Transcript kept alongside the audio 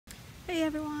Hey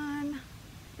everyone,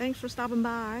 thanks for stopping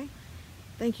by.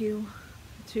 Thank you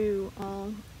to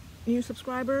all new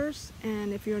subscribers,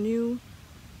 and if you're new,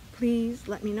 please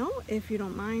let me know, if you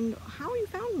don't mind, how you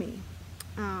found me.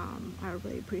 I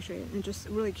really appreciate it, and just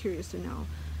really curious to know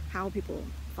how people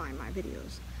find my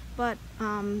videos. But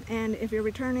and if you're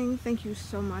returning, thank you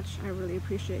so much. I really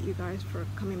appreciate you guys for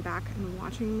coming back and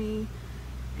watching me,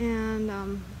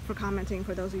 and for commenting,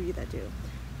 for those of you that do.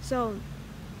 So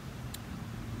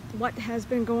what has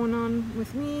been going on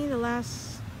with me the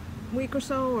last week or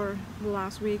so, or the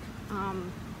last week,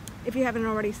 if you haven't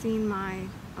already seen my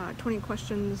 20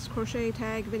 questions crochet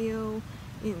tag video,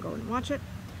 you can go and watch it,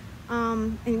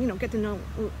 and get to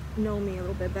know me a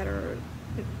little bit better,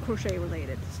 crochet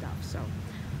related stuff. So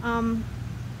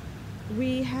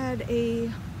we had a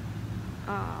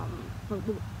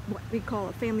what we call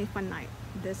a family fun night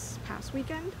this past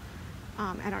weekend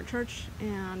at our church,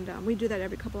 and we do that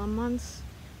every couple of months.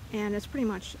 And it's pretty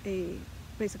much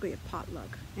basically a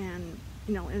potluck, and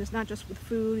and it's not just with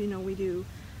food. We do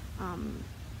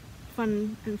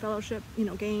fun and fellowship,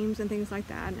 games and things like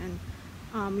that.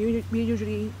 And we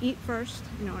usually eat first,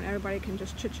 and everybody can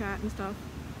just chit chat and stuff.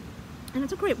 And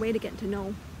it's a great way to get to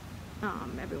know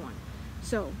everyone.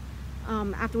 So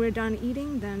after we're done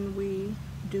eating, then we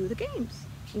do the games.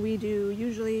 We do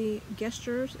usually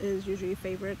gestures is usually a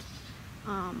favorite.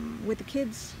 With the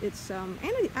kids, it's and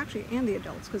the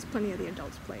adults, because plenty of the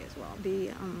adults play as well.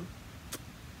 The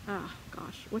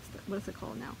gosh, what is it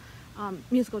called now?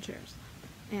 Musical chairs,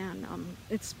 and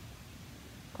it's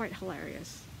quite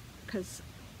hilarious because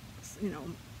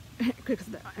because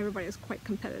everybody is quite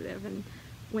competitive, and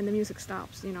when the music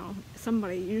stops,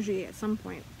 somebody usually at some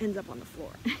point ends up on the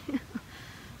floor.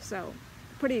 So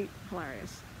pretty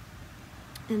hilarious.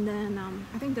 And then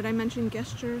I think, did I mention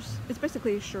gestures? It's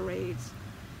basically charades,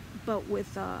 but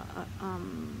with I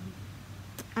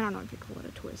don't know if you call it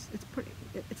a twist.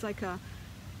 It's like a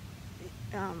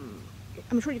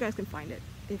I'm sure you guys can find it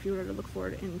if you were to look for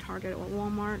it in Target or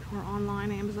Walmart or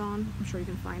online, Amazon. I'm sure you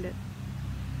can find it.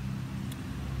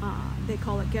 They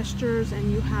call it gestures,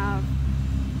 and you have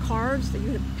cards that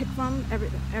you have to pick from.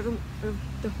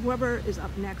 Whoever is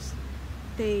up next,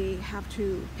 they have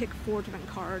to pick 4 different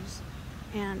cards,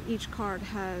 and each card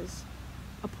has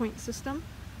a point system.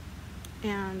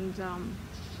 And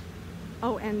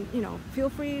oh, and feel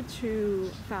free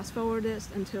to fast forward this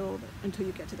until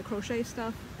you get to the crochet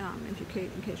stuff, in case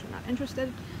you're not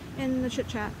interested in the chit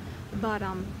chat. But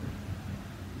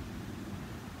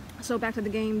so back to the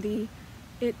game.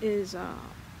 It is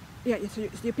yeah. So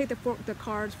you pick the 4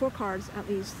 cards at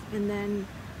least, and then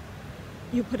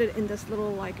you put it in this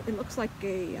little, like, it looks like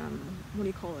a what do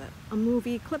you call it? A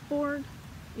movie clipboard.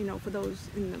 For those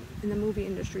in the movie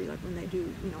industry, like when they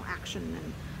do action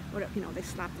and whatever, they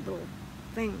slap the little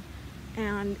thing,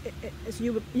 and so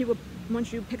you would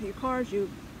once you pick your cards, you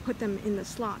put them in the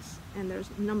slots, and there's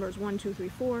numbers 1, 2, 3,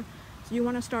 4. So you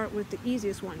want to start with the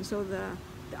easiest one. So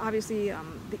obviously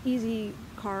the easy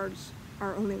cards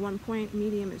are only 1 point,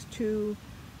 medium is 2,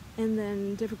 and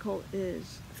then difficult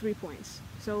is 3 points.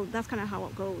 So that's kind of how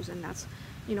it goes, and that's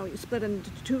you split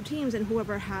into 2 teams, and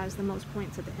whoever has the most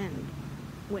points at the end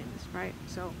wins, right?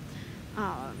 So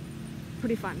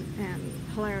pretty fun and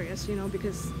hilarious,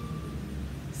 because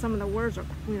some of the words are,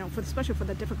 especially for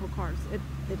the difficult cards,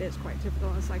 it is quite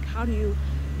difficult. It's like, how do you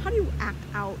act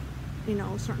out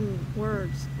certain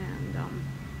words,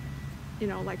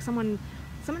 and like someone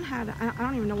had, I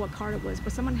don't even know what card it was,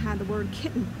 but someone had the word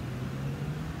kitten,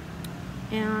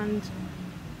 and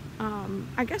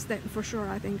I guess that for sure,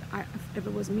 I think if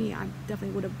it was me, I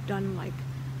definitely would have done like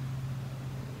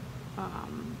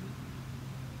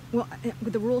well,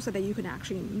 the rule said that you can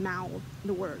actually mouth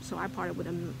the word, so I probably would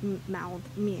have mouthed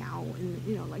meow,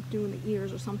 and like doing the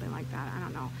ears or something like that. I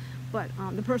don't know, but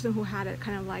the person who had it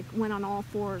kind of like went on all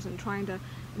 4s and and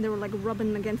they were like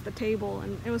rubbing against the table,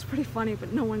 and it was pretty funny,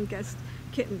 but no one guessed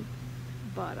kitten.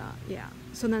 But yeah,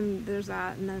 so then there's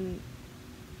that, and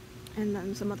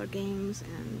then some other games,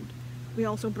 and we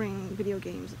also bring video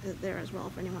games there as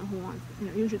well for anyone who wants.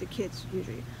 Usually the kids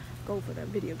go for their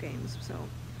video games. So,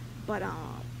 but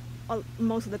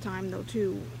most of the time though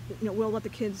too, we'll let the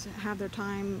kids have their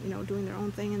time, doing their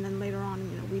own thing, and then later on,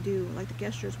 we do like the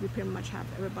gestures. We pretty much have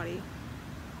everybody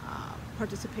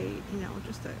participate,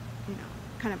 just a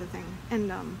kind of a thing.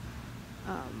 And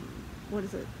what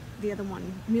is it? The other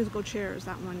one, musical chairs.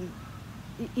 That one,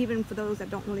 even for those that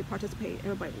don't really participate,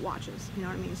 everybody watches. You know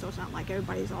what I mean? So it's not like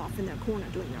everybody's off in their corner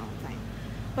doing their own thing.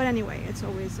 But anyway, it's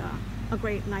always a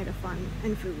great night of fun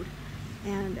and food,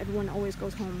 and everyone always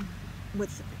goes home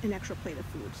with an extra plate of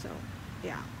food. So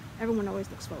yeah, everyone always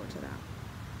looks forward to that.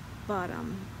 But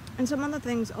And some other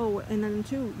things. Oh, and then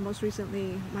too, most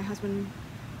recently, my husband,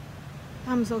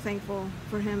 I'm so thankful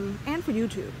for him and for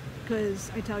YouTube,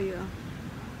 because I tell you,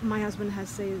 my husband has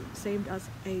saved us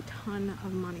a ton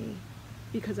of money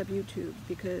because of YouTube,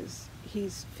 because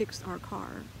he's fixed our car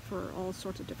for all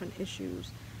sorts of different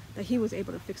issues that he was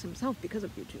able to fix himself because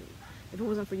of YouTube. If it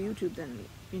wasn't for YouTube, then,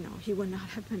 you know, he would not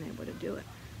have been able to do it.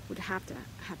 Would have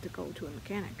to go to a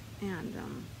mechanic. And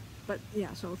but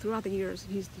yeah, so throughout the years,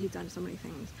 he's done so many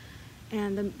things.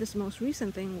 And then this most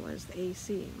recent thing was the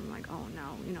AC. I'm like, oh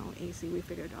no, you know, AC, we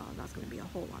figured, oh, that's going to be a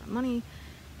whole lot of money.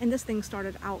 And this thing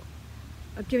started out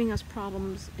giving us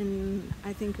problems in,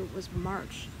 I think it was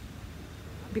March,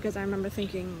 because I remember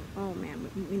thinking, oh man,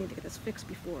 we need to get this fixed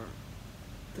before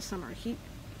the summer heat,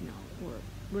 you know, or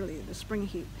really the spring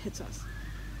heat hits us,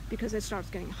 because it starts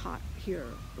getting hot here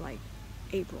like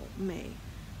April, May.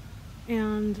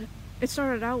 And it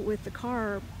started out with the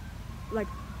car, like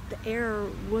the air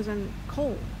wasn't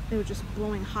cold, it was just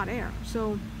blowing hot air.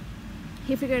 So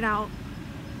he figured out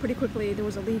pretty quickly there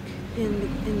was a leak in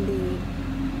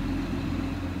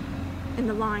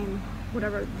the line,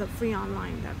 whatever, the Freon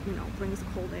line that, you know, brings the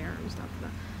cold air and stuff.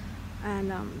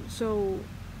 And so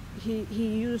he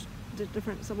used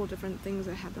several different things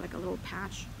that had like a little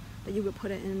patch that you would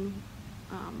put it in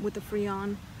with the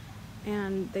Freon,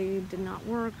 and they did not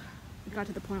work. It got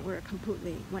to the point where it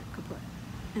completely went kaput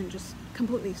and just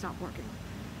completely stopped working.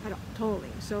 Totally.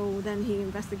 So then he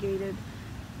investigated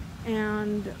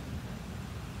and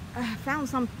found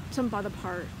some other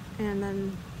part, and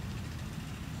then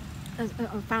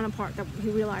found a part that he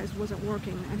realized wasn't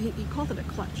working, and he called it a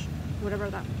clutch,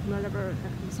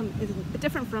 it's a bit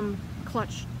different from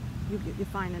clutch you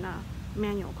find in a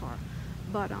manual car.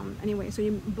 But anyway, so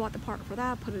you bought the part for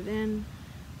that, put it in.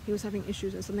 He was having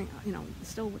issues with something, you know,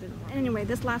 still didn't work. Anyway,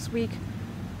 this last week,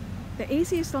 the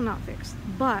AC is still not fixed,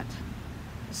 but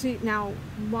see, now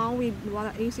while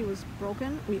the AC was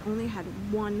broken, we only had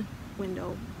one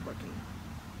window working.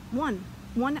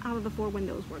 One out of the 4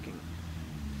 windows working.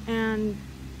 And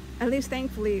at least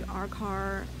thankfully our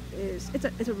car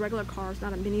it's a regular car, it's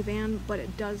not a minivan, but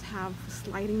it does have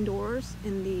sliding doors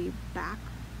in the back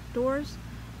doors.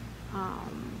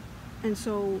 And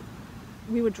so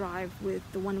we would drive with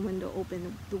the one window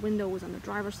open. The window was on the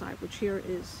driver's side, which here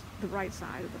is the right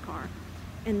side of the car.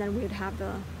 And then we'd have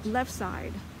the left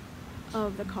side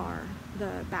of the car,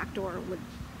 the back door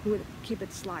would keep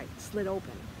it slid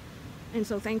open. And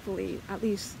so thankfully, at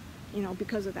least, you know,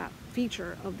 because of that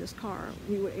feature of this car,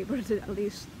 we were able to at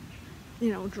least,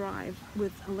 you know, drive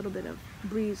with a little bit of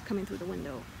breeze coming through the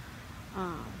window,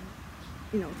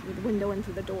 you know, through the window and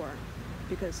through the door,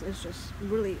 because it's just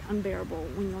really unbearable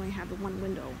when you only have the one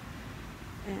window.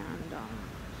 And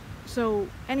so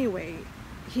anyway,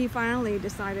 he finally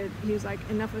decided, he was like,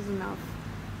 enough is enough.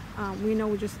 We know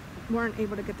we just weren't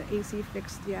able to get the AC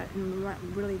fixed yet, and we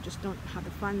really just don't have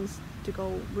the funds to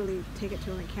go really take it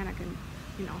to a mechanic and,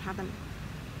 you know, have them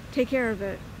take care of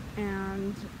it.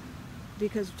 And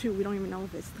because too, we don't even know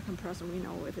if it's the compressor. We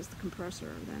know if it's the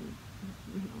compressor, then,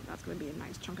 you know, that's going to be a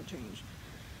nice chunk of change.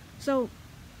 So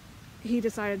he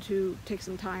decided to take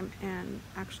some time and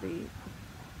actually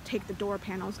take the door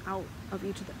panels out of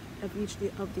each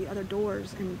of the other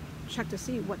doors and check to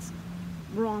see what's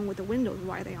wrong with the windows,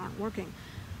 why they aren't working.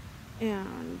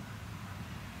 And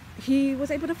he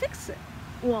was able to fix it.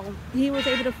 Well, he was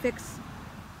able to fix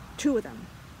 2 of them,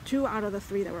 2 out of the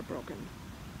 3 that were broken.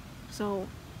 So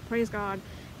praise God,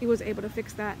 he was able to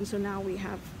fix that, and so now we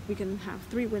can have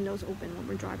 3 windows open when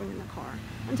we're driving in the car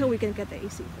until we can get the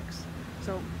AC fixed.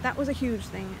 So that was a huge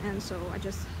thing, and so I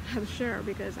just had to share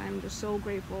because I'm just so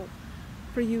grateful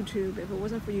for YouTube. If it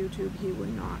wasn't for YouTube, he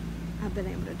would not have been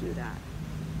able to do that.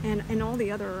 And all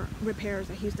the other repairs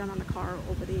that he's done on the car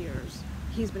over the years,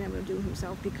 he's been able to do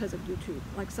himself because of YouTube.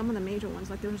 Like some of the major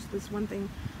ones, like there's this one thing,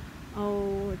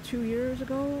 2 years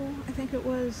ago, I think it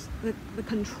was, the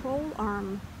control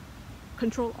arms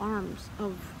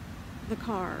of the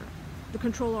car. The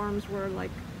control arms were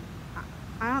like,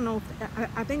 I don't know if,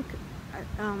 I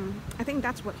think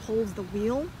that's what holds the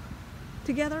wheel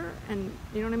together, and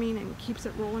you know what I mean, and keeps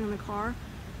it rolling in the car.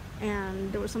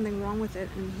 And there was something wrong with it,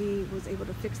 and he was able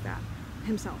to fix that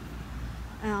himself.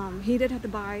 He did have to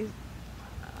buy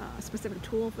a specific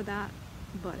tool for that,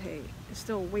 but hey, it's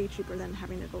still way cheaper than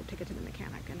having to go take it to the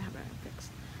mechanic and have it fixed.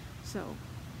 So,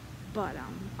 but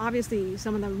obviously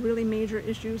some of the really major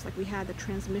issues, like we had the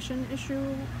transmission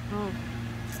issue,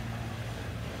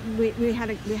 we had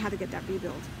to get that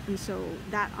rebuilt, and so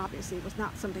that obviously was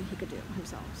not something he could do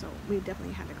himself. So we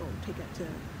definitely had to go take it to the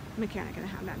mechanic and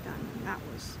have that done, and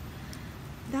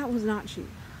that was not cheap.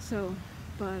 So,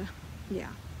 but yeah.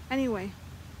 Anyway,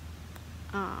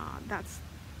 That's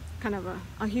kind of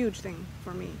a huge thing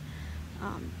for me,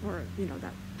 or you know,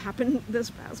 that happened this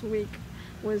past week,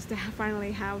 was to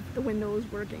finally have the windows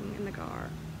working in the car.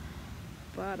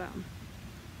 But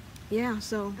yeah,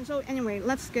 so anyway,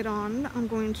 let's get on. I'm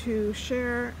going to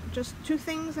share just two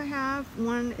things I have.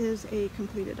 One is a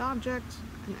completed object,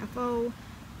 an FO,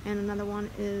 and another one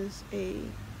is a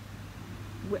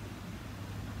WIP.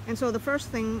 And so the first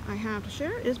thing I have to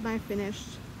share is my finished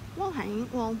wall hanging.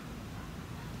 Well,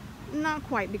 not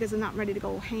quite, because I'm not ready to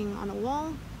go hang on a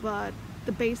wall, but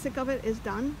the basic of it is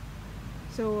done.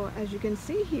 So as you can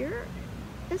see here,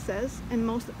 it says, and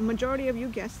majority of you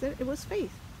guessed it, it was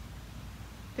Faith.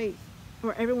 Faith,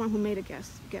 or everyone who made a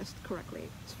guessed correctly,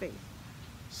 it's Faith.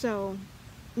 So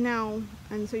now,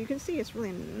 and so you can see it's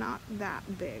really not that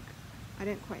big. I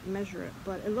didn't quite measure it,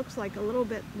 but it looks like a little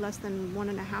bit less than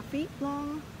 1.5 feet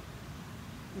long.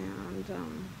 And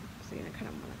see, it kind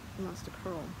of wants to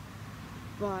curl.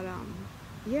 But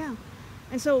yeah.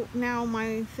 And so now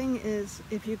my thing is,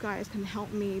 if you guys can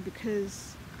help me,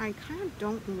 because I kind of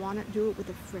don't want to do it with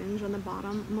a fringe on the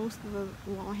bottom. Most of the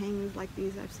wall hangings like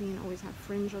these I've seen always have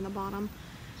fringe on the bottom.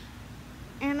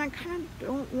 And I kind of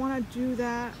don't want to do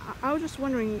that. I was just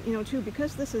wondering, you know, too,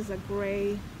 because this is a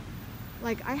gray,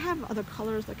 like I have other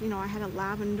colors, like, you know, I had a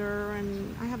lavender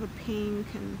and I have a pink,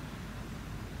 and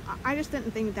I just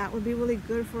didn't think that would be really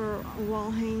good for a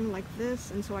wall hang like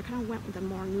this. And so I kind of went with a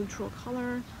more neutral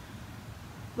color.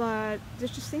 But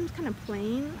this just seems kind of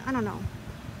plain. I don't know.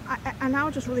 I'm now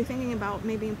just really thinking about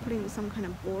maybe putting some kind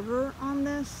of border on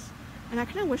this. And I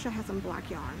kind of wish I had some black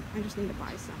yarn. I just need to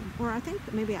buy some. Or I think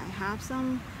that maybe I have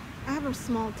some. I have a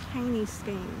small, tiny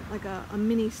skein, like a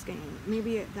mini skein.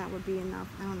 Maybe that would be enough.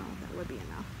 I don't know if that would be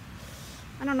enough.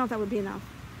 I don't know if that would be enough.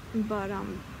 But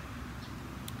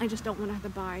I just don't want to have to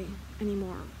buy any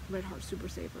more Red Heart Super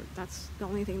Saver. That's the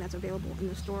only thing that's available in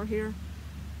the store here.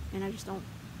 And I just don't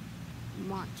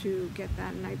want to get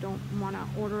that, and I don't want to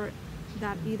order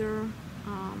that either,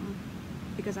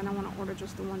 because I don't want to order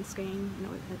just the one skein. You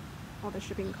know, all the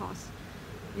shipping costs,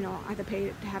 you know, I have to pay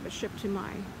to have it shipped to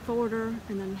my forwarder,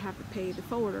 and then have to pay the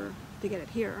forwarder to get it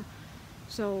here.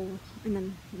 So, and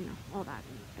then, you know, all that.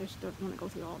 I just don't want to go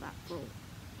through all that for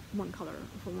one color,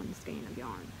 for one skein of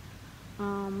yarn.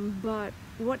 But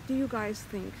what do you guys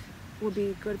think would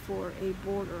be good for a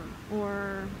border?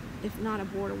 Or if not a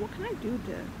border, what can I do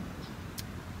to,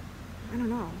 I don't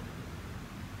know,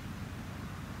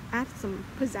 add some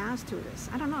pizzazz to this?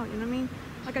 I don't know, you know what I mean?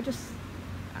 Like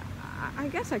I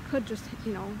guess I could just,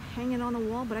 you know, hang it on the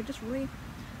wall, but I just really,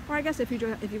 or I guess if you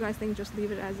guys think just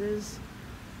leave it as is.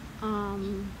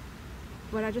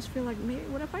 But I just feel like, maybe,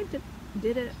 what if I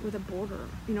did it with a border,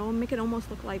 you know, make it almost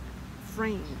look like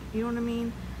framed, you know what I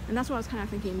mean? And that's what I was kind of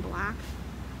thinking, black,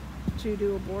 to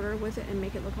do a border with it and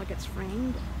make it look like it's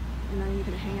framed, and then you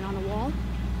can hang it on the wall.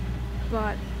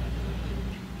 But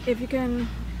if you can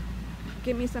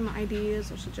give me some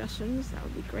ideas or suggestions, that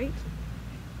would be great.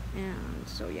 And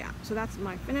so yeah, so that's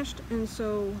my finished. And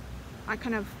so I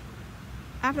kind of,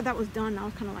 after that was done, I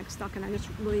was kind of like stuck, and I just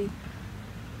really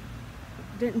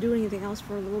didn't do anything else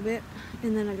for a little bit.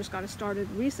 And then I just got it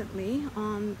started recently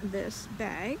on this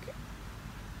bag.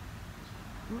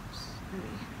 Whoops,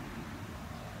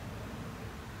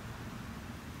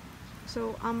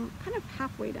 so I'm kind of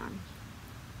halfway done.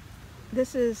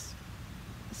 This is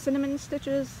Cinnamon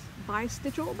Stitches by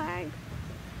Bistitchual bag.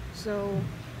 So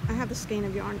I have the skein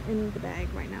of yarn in the bag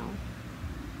right now.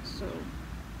 So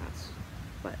that's,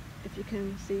 but if you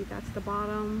can see, that's the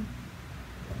bottom.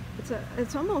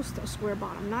 It's almost a square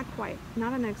bottom, not quite,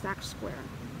 not an exact square,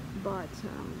 but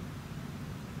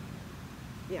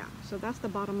yeah, so that's the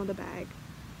bottom of the bag.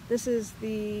 This is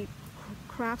the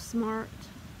Craft Smart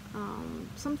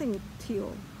something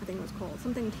teal, I think it was called,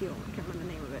 something teal, I can't remember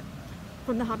the name of it,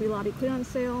 from the Hobby Lobby clearance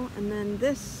sale. And then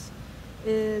this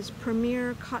is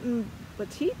Premier Cotton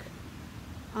Batik.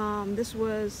 This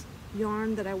was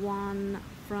yarn that I won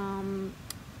from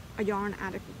a yarn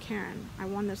addict with Karen. I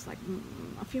won this like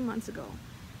a few months ago,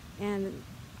 and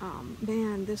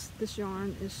man, this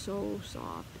yarn is so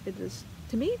soft. It is,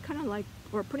 to me, kind of like,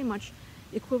 or pretty much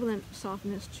equivalent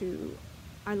softness to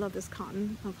I Love This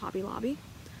Cotton of Hobby Lobby.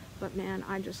 But man,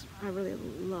 I really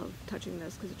love touching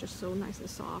this because it's just so nice and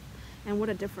soft. And what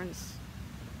a difference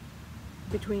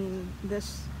between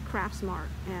this Craft Smart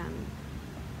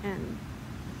and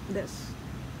this.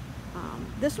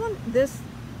 This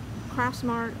Craft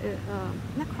Smart,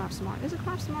 not Craft Smart, is it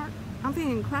Craft Smart? I'm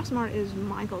thinking Craft Smart is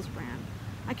Michael's brand.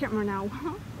 I can't remember now.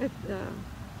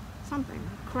 Something,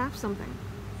 Craft something,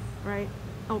 right?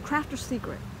 Oh, Crafter's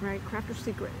Secret, right? Crafter's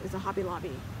Secret is a Hobby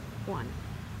Lobby one.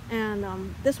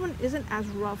 And this one isn't as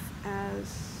rough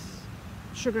as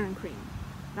sugar and cream,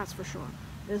 that's for sure.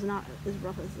 It is not as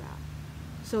rough as that.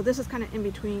 So this is kind of in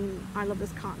between I Love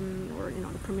This Cotton, or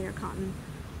the Premier Cotton,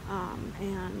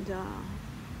 and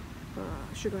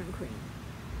Sugar and Cream.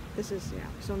 This is, yeah,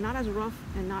 so not as rough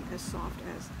and not as soft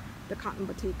as the Cotton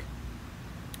Batik.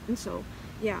 And so,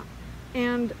 yeah,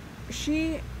 and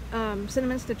she,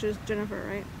 Cinnamon Stitches, Jennifer,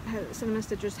 right, Cinnamon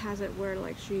Stitches has it where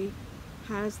like she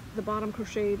has the bottom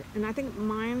crocheted, and I think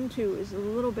mine too is a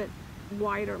little bit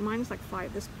wider. Mine's like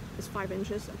 5, this is 5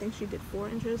 inches. I think she did 4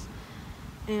 inches.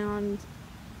 And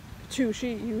 2,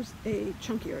 she used a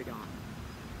chunkier yarn.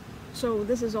 So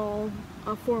this is all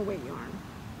a 4-weight yarn.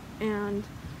 And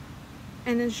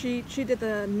then she did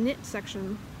the knit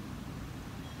section,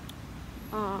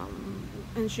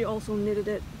 and she also knitted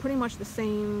it pretty much the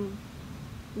same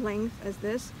length as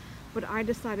this, but I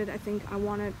decided I think I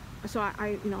wanted, so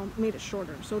I made it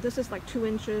shorter. So this is like 2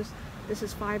 inches, this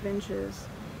is 5 inches,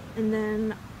 and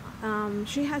then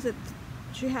she has it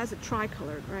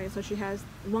tri-colored, right? So she has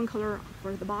one color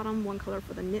for the bottom, one color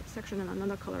for the knit section, and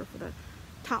another color for the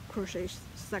top crochet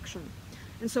section.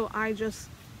 And so I just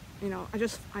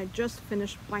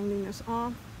finished binding this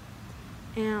off,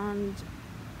 and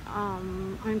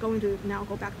I'm going to now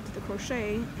go back to the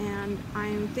crochet, and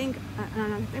I think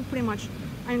pretty much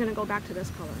I'm going to go back to this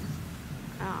color.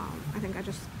 I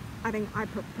think I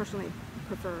personally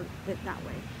prefer it that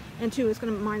way. And 2,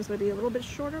 mine's going to be a little bit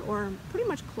shorter, or pretty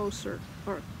much closer,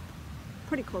 or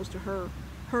pretty close to her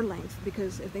length,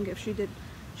 because I think if she did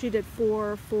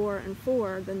 4, 4, and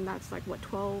 4, then that's like what,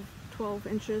 12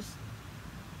 inches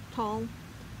tall.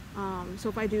 So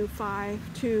if I do 5,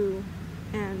 2,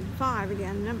 and 5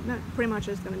 again, that pretty much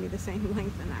is going to be the same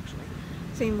length, and actually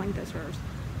same length as hers.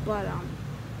 But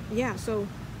yeah, so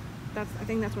I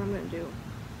think that's what I'm going to do.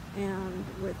 And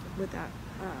with that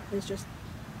is just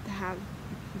to have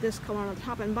this color on the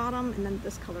top and bottom, and then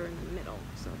this color in the middle.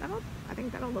 So I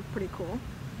think that'll look pretty cool.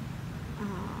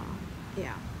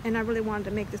 Yeah, and I really wanted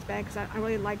to make this bag because I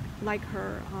really like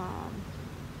her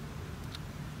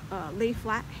lay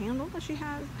flat handle that she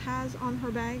has on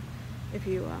her bag. If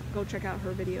you go check out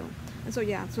her video. And so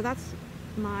yeah, so that's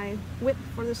my WIP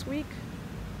for this week.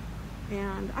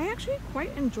 And I actually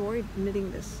quite enjoyed knitting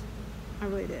this. I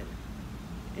really did.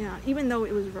 Yeah, even though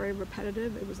it was very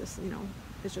repetitive, it was this,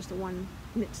 it's just a one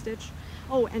knit stitch.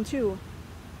 Oh, and 2,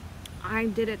 I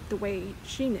did it the way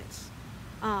she knits.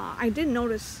 I did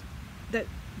notice that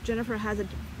Jennifer has a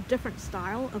different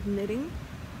style of knitting.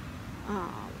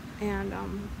 I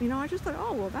just thought,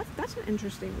 oh, well, that's an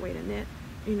interesting way to knit.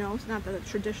 It's not the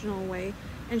traditional way.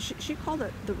 And she called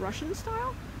it the Russian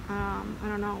style. I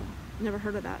don't know, never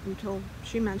heard of that until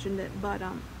she mentioned it. But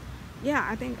yeah,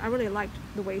 I think I really liked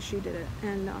the way she did it.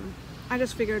 And I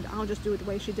just figured I'll just do it the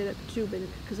way she did it too,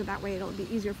 because of that way it'll be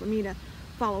easier for me to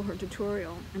follow her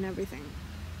tutorial and everything.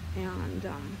 And,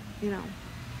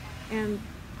 and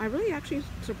I really actually,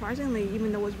 surprisingly,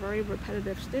 even though it was very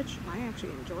repetitive stitch, I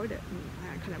actually enjoyed it, and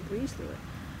I kind of breezed through it.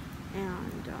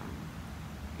 And,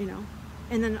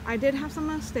 and then I did have some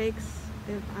mistakes.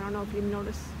 I don't know if you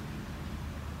noticed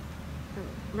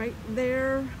right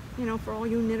there, for all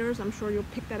you knitters, I'm sure you'll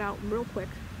pick that out real quick.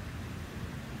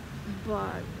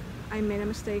 But I made a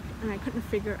mistake, and I couldn't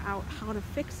figure out how to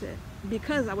fix it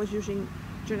because I was using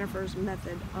Jennifer's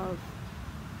method of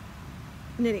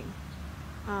knitting.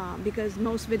 Because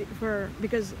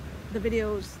because the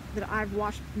videos that I've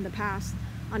watched in the past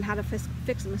on how to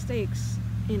fix mistakes,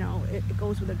 it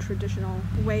goes with a traditional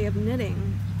way of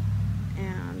knitting,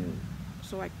 and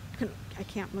so I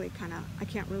can't really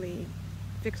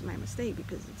fix my mistake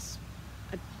because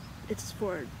it's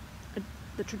for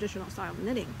the traditional style of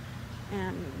knitting.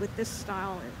 And with this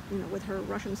style, with her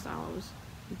Russian style, it was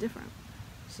different.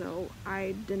 So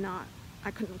I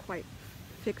couldn't quite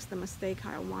fix the mistake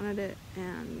how I wanted it,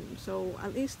 and so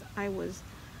at least I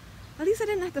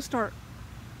didn't have to start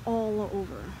all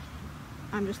over.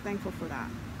 I'm just thankful for that.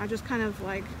 I just kind of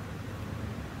I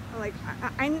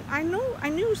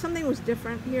knew something was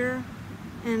different here,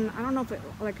 and I don't know if it,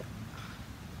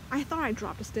 I thought I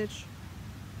dropped a stitch,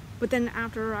 but then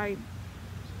after I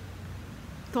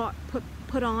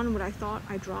put on what I thought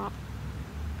I dropped,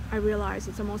 I realized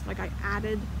it's almost like I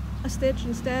added a stitch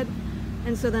instead.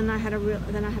 And so then I had to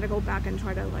go back and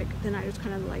try to then I just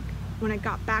kind of when I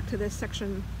got back to this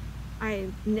section, I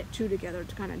knit 2 together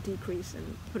to kind of decrease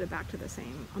and put it back to the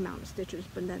same amount of stitches.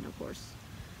 But then of course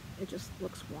it just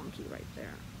looks wonky right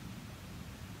there.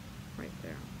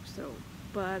 So,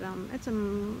 but it's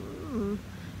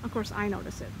of course I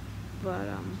notice it, but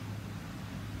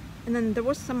and then there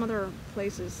was some other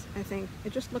places, I think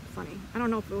it just looked funny. I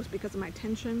don't know if it was because of my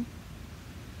tension,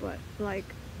 but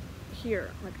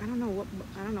here, like I don't know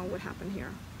what happened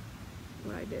here,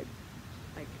 what I did.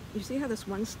 Like, you see how this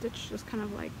one stitch just kind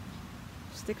of like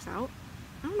sticks out?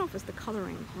 I don't know if it's the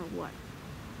coloring or what,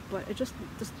 but it just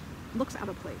looks out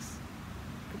of place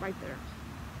right there.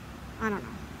 I don't know.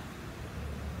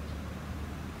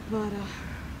 But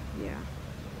yeah,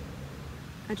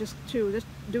 I just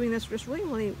doing this just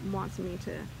really wants me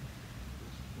to,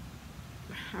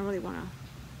 I really want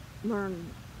to learn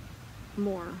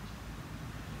more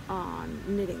on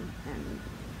knitting and,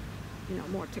 you know,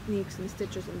 more techniques and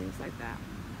stitches and things like that.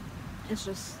 It's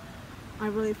just, I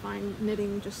really find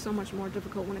knitting just so much more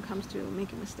difficult when it comes to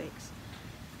making mistakes,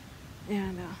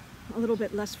 and a little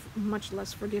bit much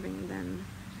less forgiving than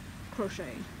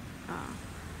crochet,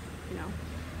 you know.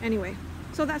 Anyway,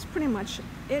 so that's pretty much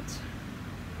it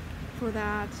for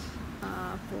that,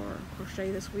 for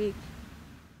crochet this week.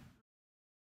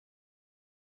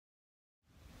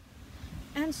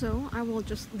 And so I will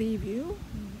just leave you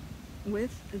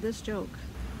with this joke.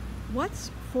 What's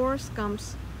Forrest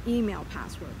Gump's email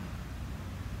password?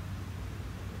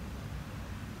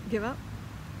 Give up?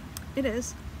 It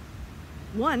is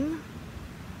 1,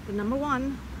 the number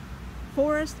 1,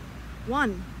 Forrest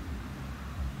 1.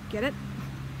 Get it?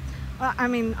 I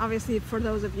mean, obviously, for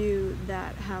those of you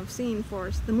that have seen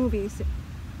the movie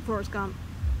Forrest Gump,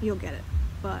 you'll get it.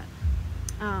 But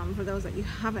for those that you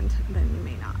haven't, then you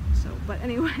may not. So, but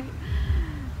anyway,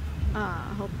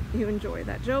 I hope you enjoy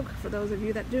that joke. For those of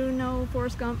you that do know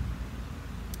Forrest Gump,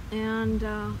 and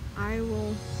I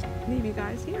will leave you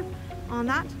guys here on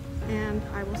that, and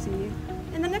I will see you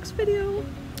in the next video.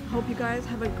 Hope you guys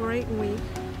have a great week,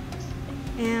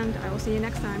 and I will see you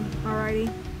next time.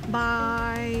 Alrighty,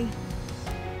 bye.